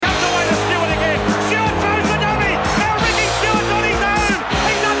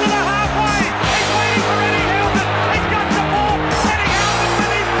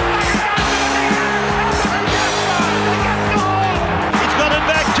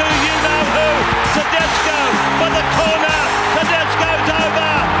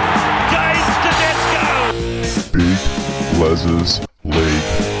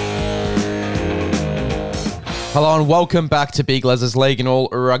Hello and welcome back to Big Les's League and all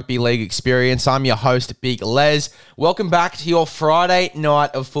rugby league experience. I'm your host, Big Les. Welcome back to your Friday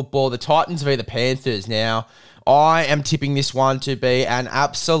night of football, the Titans v the Panthers. Now, I am tipping this one to be an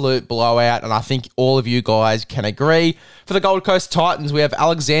absolute blowout, and I think all of you guys can agree. For the Gold Coast Titans, we have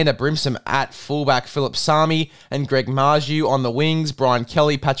Alexander Brimson at fullback, Philip Sami and Greg Marju on the wings, Brian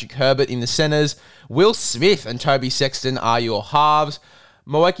Kelly, Patrick Herbert in the centres, Will Smith and Toby Sexton are your halves,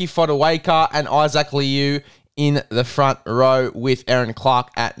 Moeki Fotuaika and Isaac Liu in the front row with Aaron Clark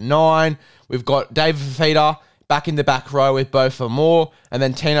at 9. We've got David Fifita back in the back row with Beau Fermor, and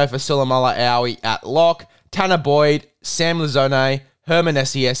then Tino Fasilamala-Aui at lock. Tanner Boyd, Sam Lazone, Herman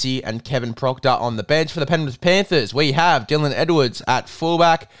Esiesi, and Kevin Proctor on the bench. For the Penrith Panthers, we have Dylan Edwards at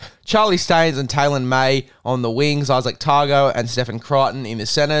fullback, Charlie Staines and Taylor May on the wings, Isaac Targo and Stephen Crichton in the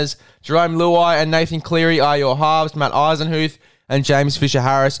centres. Jerome Luai and Nathan Cleary are your halves, Matt Eisenhuth and James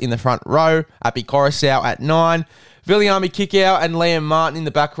Fisher-Harris in the front row. Api Coruscant at 9. Viliami Kikau and Liam Martin in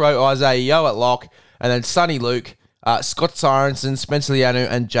the back row. Isaiah Yeo at lock. And then Sonny Luke, Scott Sorensen, Spencer Lianu,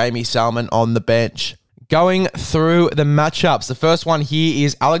 and Jamie Salmon on the bench. Going through the matchups, the first one here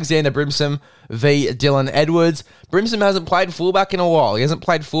is Alexander Brimson v Dylan Edwards. Brimson hasn't played fullback in a while. He hasn't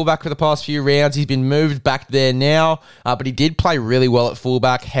played fullback for the past few rounds. He's been moved back there now, but he did play really well at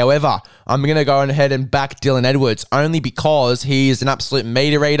fullback. However, I'm going to go ahead and back Dylan Edwards only because he is an absolute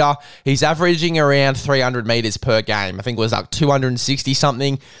meter eater. He's averaging around 300 meters per game. I think it was like 260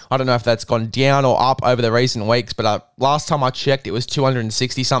 something. I don't know if that's gone down or up over the recent weeks, but last time I checked, it was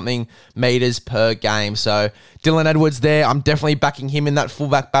 260 something meters per game. So Dylan Edwards there, I'm definitely backing him in that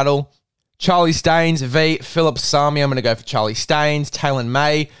fullback battle. Charlie Staines v Philip Sami. I'm going to go for Charlie Staines. Taylor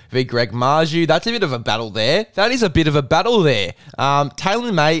May v Greg Marju. That's a bit of a battle there. That is a bit of a battle there.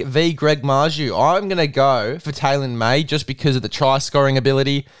 Taylor May v Greg Marju. I'm going to go for Taylor May just because of the try-scoring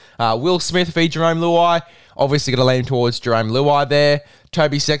ability. Will Smith v Jerome Luai. Obviously going to lean towards Jerome Luai there.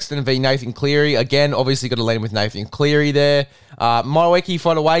 Toby Sexton v Nathan Cleary. Again, obviously got to lean with Nathan Cleary there. Moeki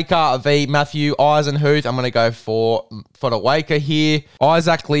Fotuaika v Matthew Eisenhuth. I'm going to go for Fotuaika here.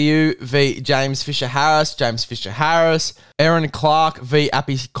 Isaac Liu v James Fisher-Harris. James Fisher-Harris. Aaron Clark v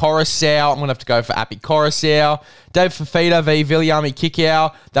Api Coruscant. I'm going to have to go for Api Coruscant. Dave Fifita v Viliami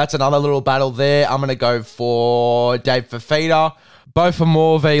Kikau. That's another little battle there. I'm going to go for Dave Fifita. Beau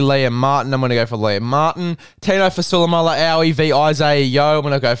Fermor v Liam Martin. I'm going to go for Liam Martin. Tino Fasilamala-Aui v Isaiah Yeo. I'm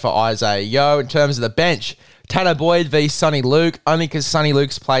going to go for Isaiah Yeo. In terms of the bench, Tanner Boyd v Sonny Luke. Only because Sonny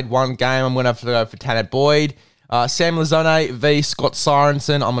Luke's played one game, I'm going to have to go for Tanner Boyd. Sam Lazone v Scott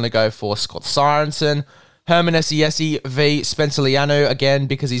Sorensen. I'm going to go for Scott Sorensen. Herman Esiesi v Spencer Lianu. Again,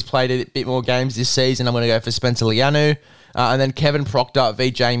 because he's played a bit more games this season, I'm going to go for Spencer Lianu. And then Kevin Proctor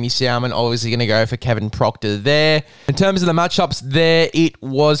v Jamie Salmon. Obviously going to go for Kevin Proctor there. In terms of the matchups there, it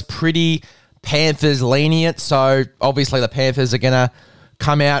was pretty Panthers lenient. So obviously the Panthers are going to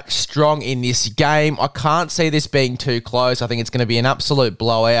come out strong in this game. I can't see this being too close. I think it's going to be an absolute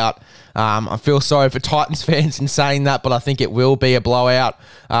blowout. I feel sorry for Titans fans in saying that, but I think it will be a blowout.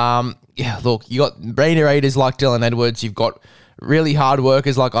 Look, you got meter eaters like Dylan Edwards. You've got really hard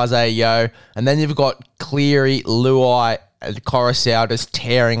workers like Isaiah Yeo. And then you've got Cleary, Luai, and Coruscant just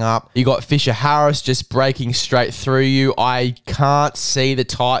tearing up. You got Fisher-Harris just breaking straight through you. I can't see the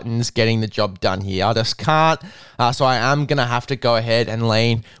Titans getting the job done here. I just can't. So I am going to have to go ahead and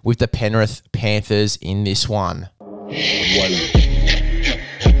lean with the Penrith Panthers in this one.